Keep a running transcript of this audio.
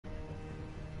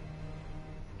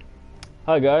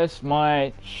Hi guys,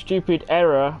 my stupid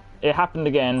error, it happened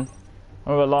again. I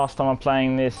remember last time I'm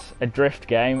playing this Adrift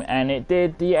game and it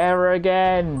did the error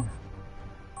again.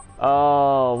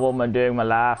 Oh, what am I doing my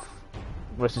life?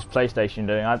 What's this PlayStation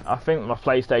doing? I think my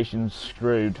PlayStation's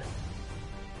screwed.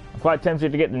 I'm quite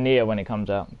tempted to get the Neo when it comes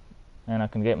out. And I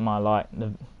can get my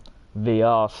the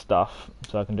VR stuff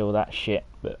so I can do all that shit.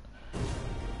 But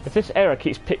if this error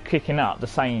keeps kicking up, the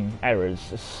same errors,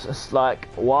 it's like,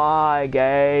 why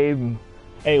game?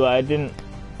 Anyway,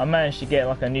 I managed to get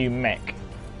like a new mech,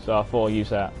 so I thought I'd use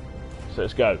that. So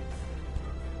let's go.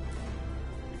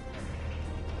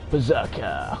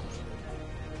 Berserker.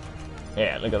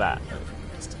 Yeah, look at that.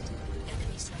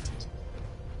 Enemy sighted.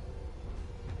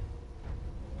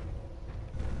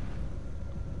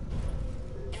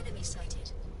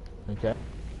 Okay.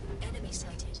 Enemy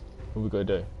sighted. What we gotta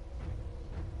do?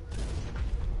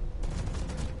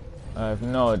 I have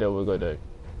no idea what we gotta do.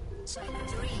 Silo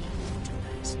 3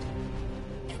 neutralized.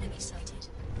 Enemy sighted.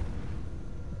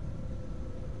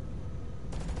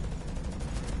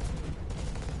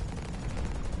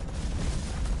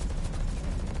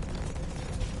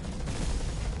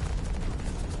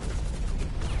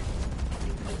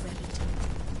 Overheat.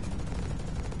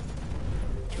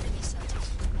 Enemy sighted.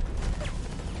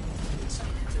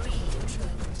 Silo 3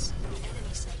 neutralized.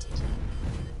 Enemy sighted.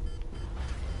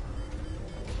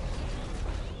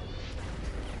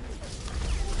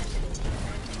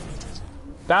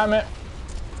 Damn it! I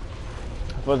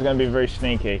thought it was going to be very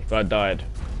sneaky, but I died.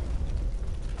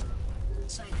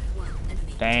 Silo 1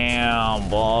 enemy. Damn,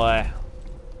 boy.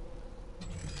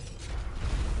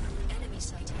 Enemy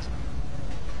sighted.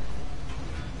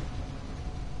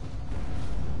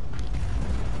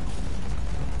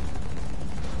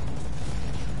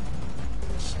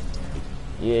 Shut down.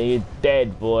 Yeah, you're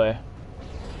dead, boy.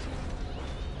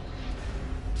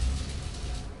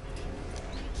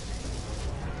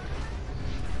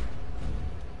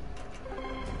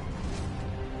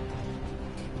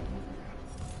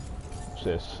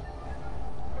 What's this?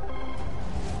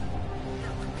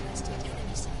 Hawken casted.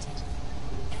 Enemy sighted.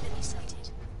 Enemy sighted.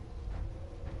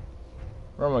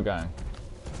 Where am I going?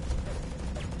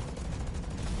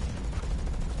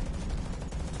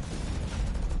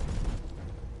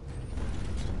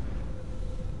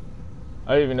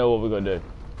 I don't even know what we're gonna do.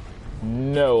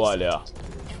 No idea.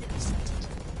 Enemy sighted.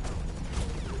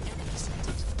 Enemy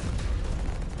sighted.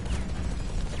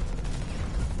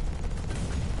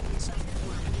 Silo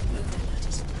 1 overheat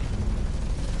is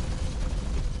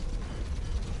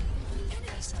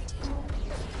enemy sighted.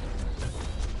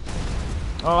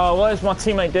 Oh, what is my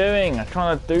teammate doing? I'm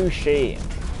trying to do shit.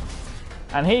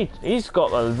 And he's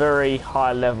got a very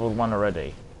high leveled one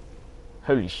already.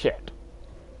 Holy shit.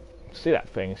 See that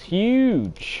thing? It's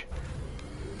huge.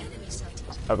 Enemy sighted.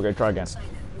 Oh, we're gonna try again. Silo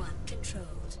 1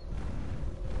 controlled.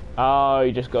 Oh,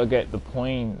 you just gotta get the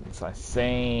points. I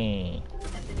see.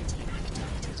 Ability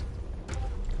activated.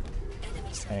 Enemy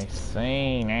I sighted.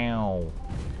 see now.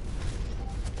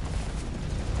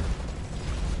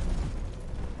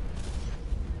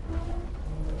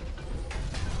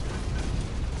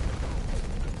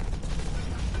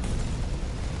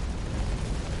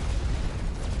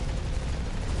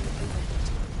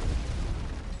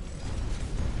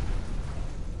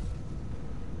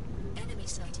 Enemy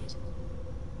sighted.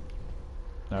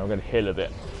 No, we're gonna heal a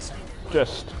bit. Silo 1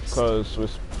 Just because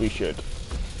we should.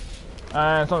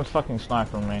 And someone's fucking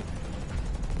sniping me.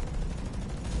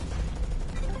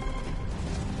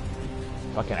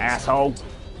 Fucking asshole.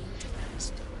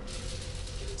 neutralized.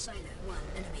 Silo 1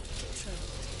 enemy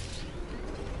controlled.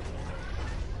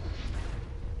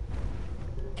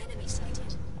 Enemy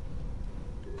sighted.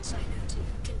 Silo 2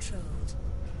 controlled.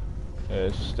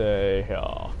 Let's stay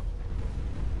here.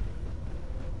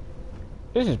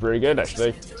 This is pretty good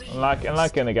actually. I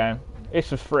like in the game. It's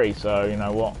for free, so you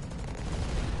know what.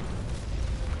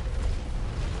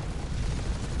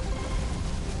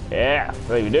 Yeah,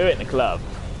 so you do it in the club.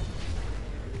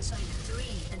 Silo 3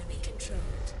 enemy controlled.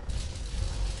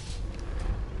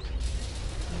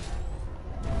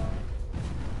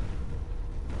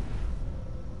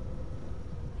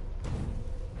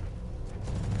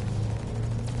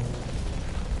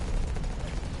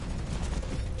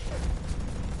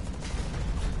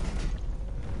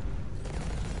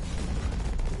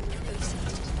 Enemy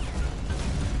sighted.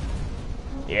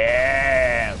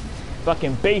 Yeah!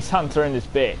 Fucking beast hunter in this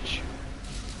bitch.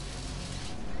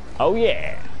 Oh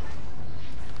yeah!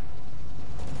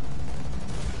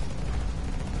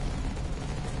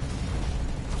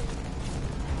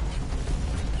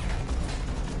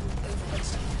 Overheat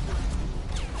Silo 1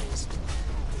 neutralized.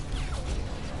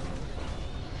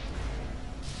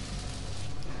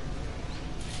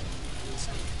 Silo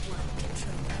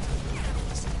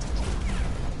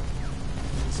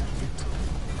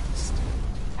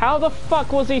How the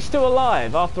fuck was he still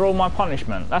alive after all my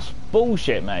punishment? That's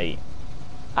bullshit, mate.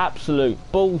 Absolute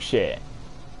bullshit.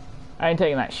 I ain't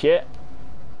taking that shit.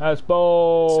 That's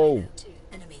bull. Silo 2,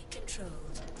 enemy controlled.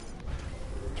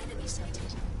 Enemy sighted.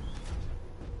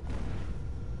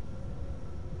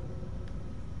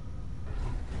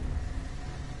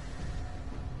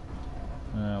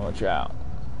 Watch out.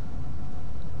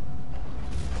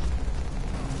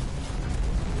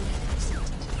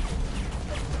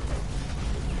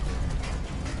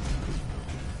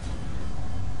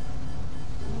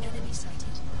 Enemy sighted.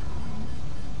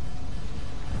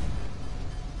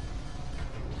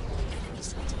 Enemy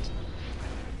sighted.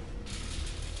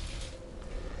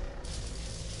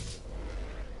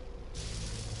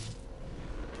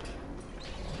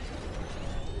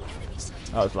 Enemy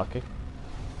sighted. I was lucky.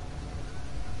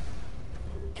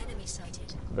 Enemy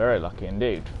sighted. Very lucky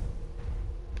indeed.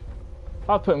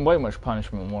 I put in way much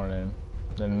punishment more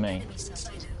than me. Enemy sighted.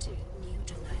 Silo 2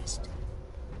 neutralized.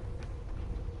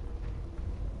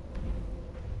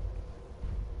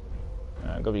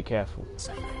 Gotta be careful.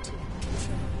 Silo 2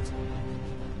 controlled.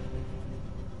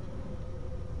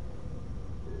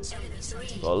 Enemy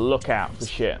sighted. Gotta look out for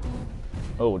shit.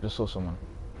 Oh, just saw someone.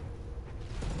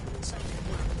 Silo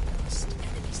 1 lost.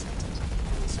 Enemy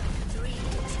sighted. Silo 3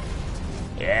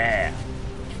 controlled. Yeah.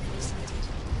 Enemy sighted.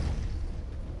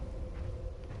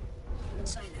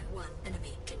 Silo 1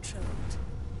 enemy controlled.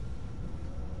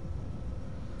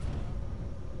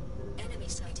 Enemy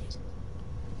sighted.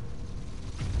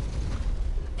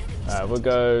 Enemy Alright, we'll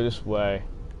go this way.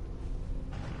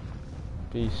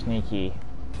 Be sneaky.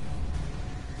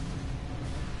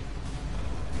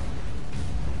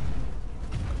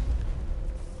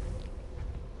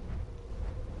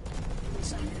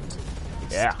 Silo 2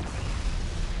 lost. Yeah.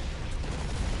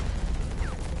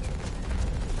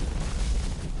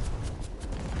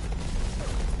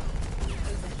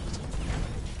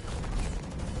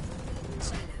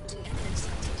 Silo 2 enemy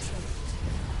sighted.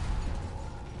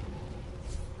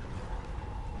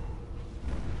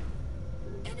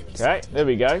 Enemy Okay, sighted. there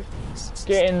we go.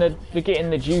 We're getting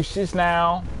the juices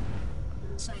now.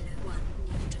 Silo 1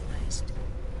 neutralized.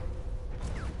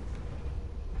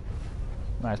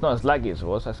 No, it's not as laggy as it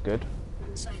was. That's good.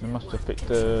 Silo We must 1 have fixed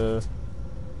controlled. the.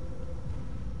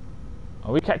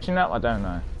 Are we catching up? I don't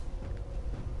know.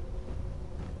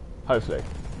 Hopefully.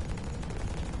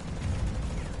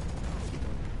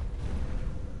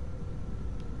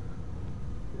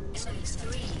 Silo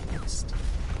 3 lost.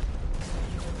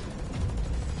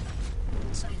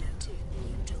 Silo 2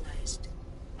 neutralized.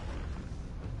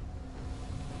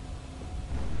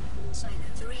 Silo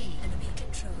 3 enemy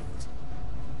controlled.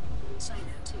 Silo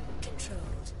 2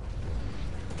 controlled.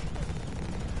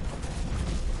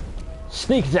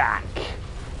 Sneak attack.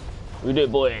 We do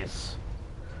it, boys.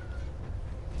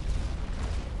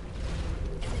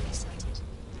 Enemy sighted.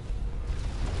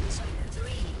 Silo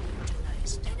 3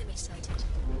 neutralized. Enemy sighted.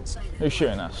 Silo Who's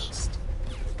shooting 1 us? lost.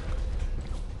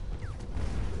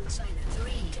 Silo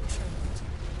 3 controlled.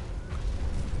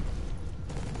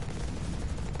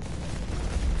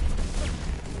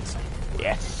 Silo 1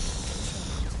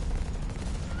 Yes.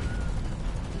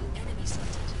 enemy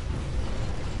sighted.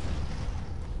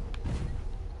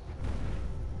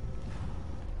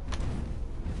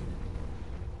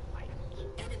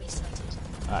 Enemy sighted.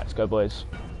 Alright, let's go, boys.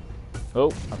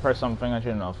 Oh, I pressed something I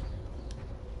shouldn't have.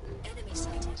 Enemy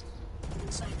sighted.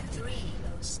 Silo 3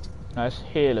 lost. Let's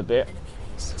heal a bit. Enemy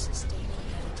base sustaining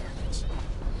heavy damage.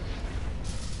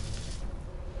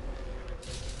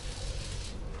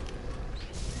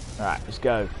 Alright, let's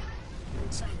go.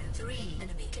 Silo 3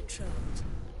 enemy controlled.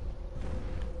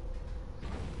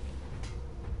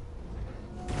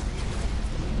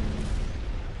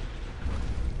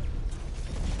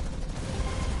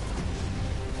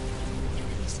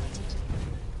 Enemy sighted.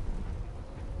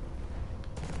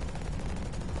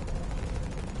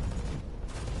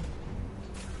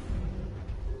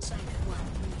 Silo 1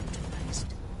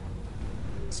 neutralized.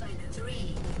 Silo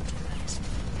 3 neutralized.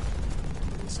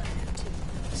 Silo 2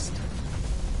 lost.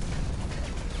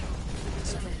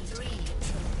 Silo 3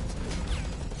 controlled.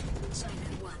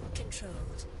 Silo 1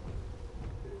 controlled.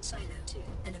 Silo 2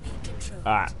 enemy controlled.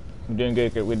 Alright, we're doing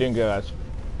good. We're doing good, guys.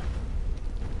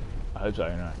 I hope so,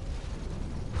 anyway.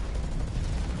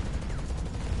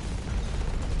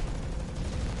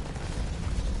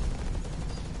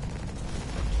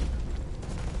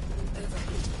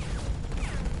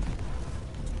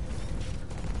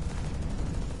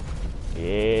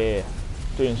 Yeah.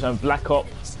 Doing some Black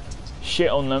Ops shit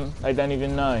on them. They don't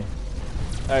even know.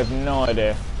 They have no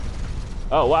idea.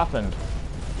 Oh, what happened?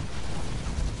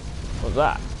 What's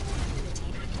that?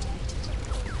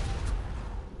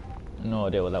 No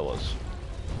idea what that was.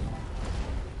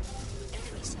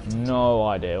 Enemy sighted. No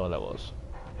idea what that was.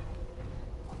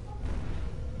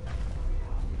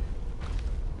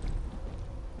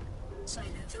 Silo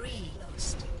 3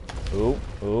 lost. Oh,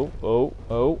 oh, oh,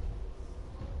 oh.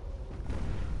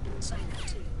 Silo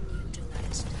 2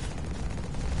 neutralized.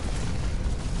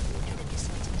 Enemy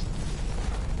sighted.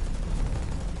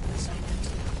 Silo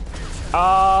 2.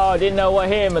 Oh, didn't know what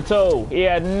hit him at all. He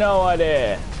had no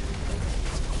idea.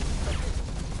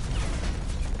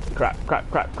 Crap, crap,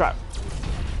 crap, crap.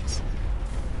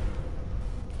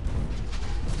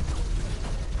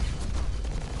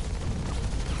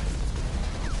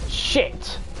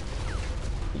 Shit!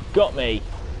 He got me.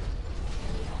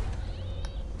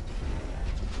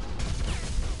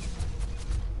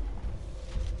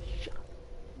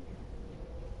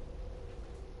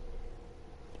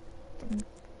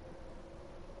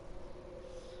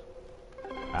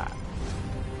 Ah.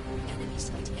 Enemy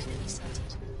sighted. Enemy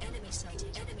sighted. Enemy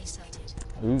sighted. Enemy sighted.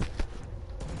 Ooh.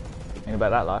 Ain't about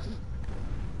that life.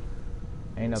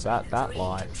 Ain't about that Three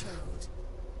life. controlled.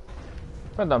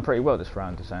 I've done pretty well this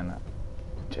round, just saying that.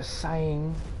 Just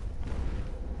saying.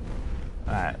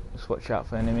 Alright, let's watch out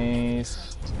for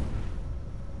enemies.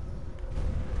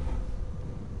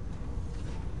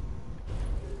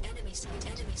 Enemy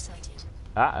sighted. Enemy sighted.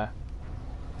 Uh-oh.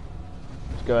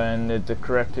 Let's go in the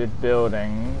corrected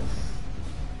buildings.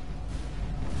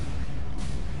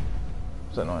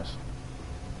 What's that noise?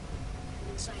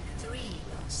 Silo 3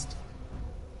 lost.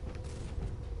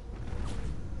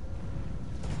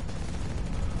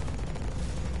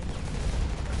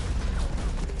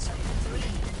 Silo 3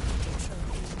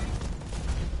 controlled.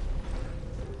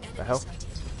 The hell? Sighted.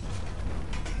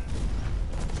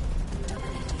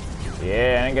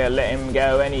 Yeah, I ain't gonna let him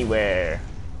go anywhere.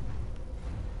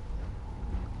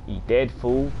 You dead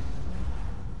fool.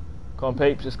 Come on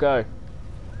peeps, let's go.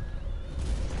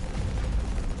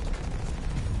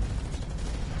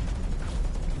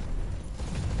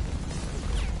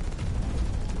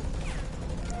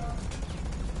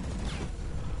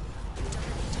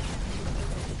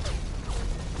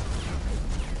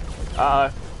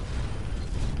 Uh-oh.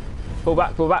 Pull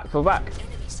back, pull back, pull back.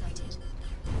 Enemy sighted.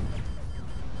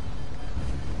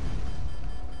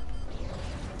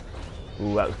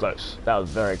 Ooh, that was close. That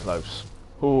was very close.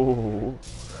 Ooh.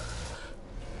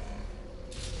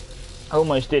 I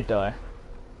almost did die.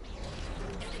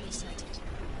 Enemy sighted.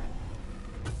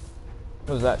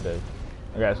 What does that do?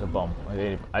 Okay, it's a bomb.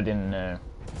 I didn't know.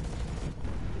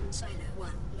 Silo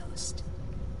 1 lost.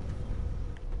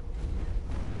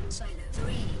 Silo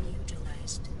 3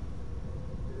 neutralized.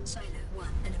 Silo 1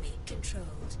 enemy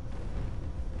controlled.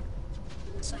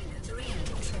 Silo 3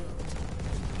 controlled.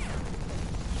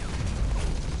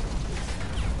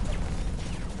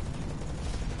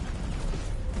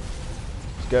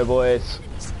 Let's go, boys.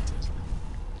 Enemy sighted.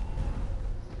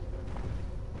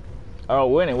 Oh,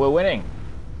 we're winning. We're winning.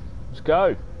 Let's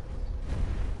go.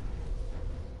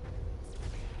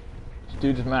 Let's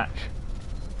do this match.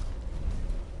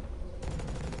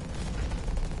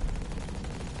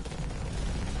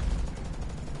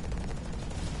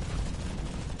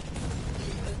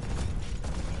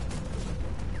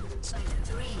 Silo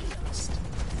 3 lost.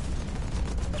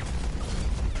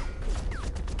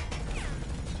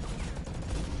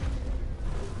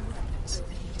 Weapons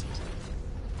deleted.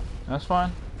 That's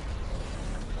fine.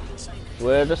 Silo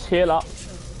We'll just heal up. controlled.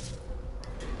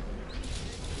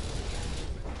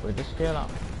 We'll just heal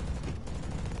up.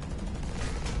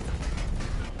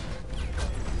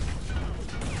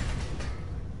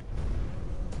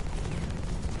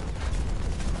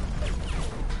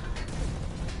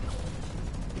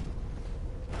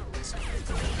 Silo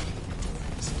 3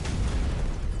 neutralized.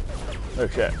 Oh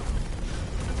shit.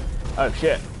 Oh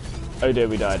shit. Oh dear,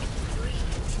 we died. 3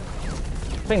 controlled.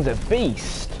 Thing's a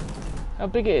beast. How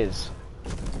big it is.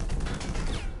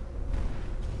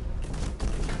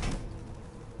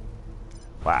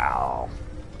 Wow.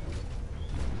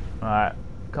 Alright.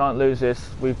 Can't lose this.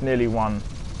 We've nearly won.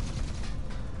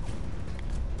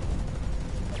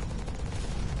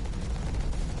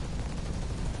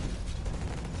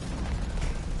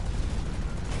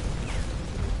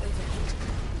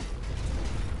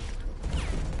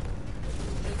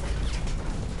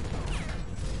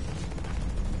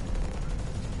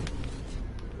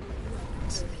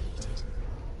 Overheated.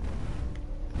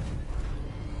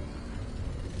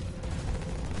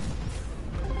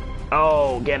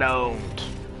 Oh, get owned.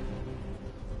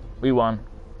 We won.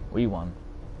 We won.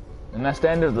 And that's the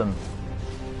end of them.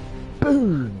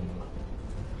 Boom.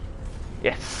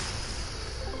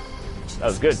 Yes. That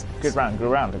was good. Good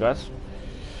round, guys.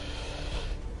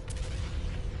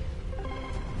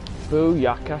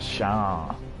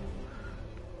 Booyakasha.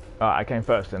 Alright, I came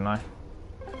first, didn't I?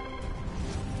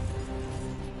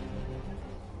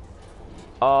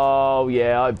 Oh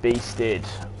yeah, I beasted.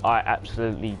 I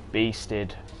absolutely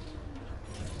beasted.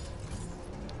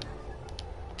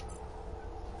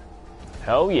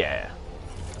 Hell yeah.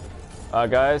 Alright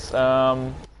guys,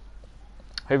 hope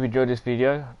you enjoyed this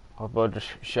video. I thought I'd just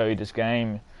show you this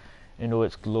game in all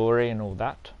its glory and all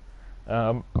that.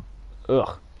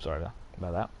 Sorry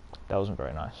about that. That wasn't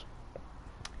very nice.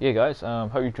 Yeah guys,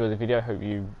 hope you enjoyed the video, hope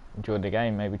you enjoyed the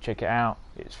game. Maybe check it out.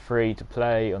 It's free to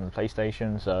play on the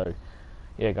PlayStation, so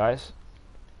yeah guys.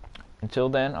 Until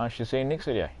then, I shall see you in the next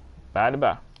video. Bye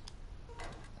bye.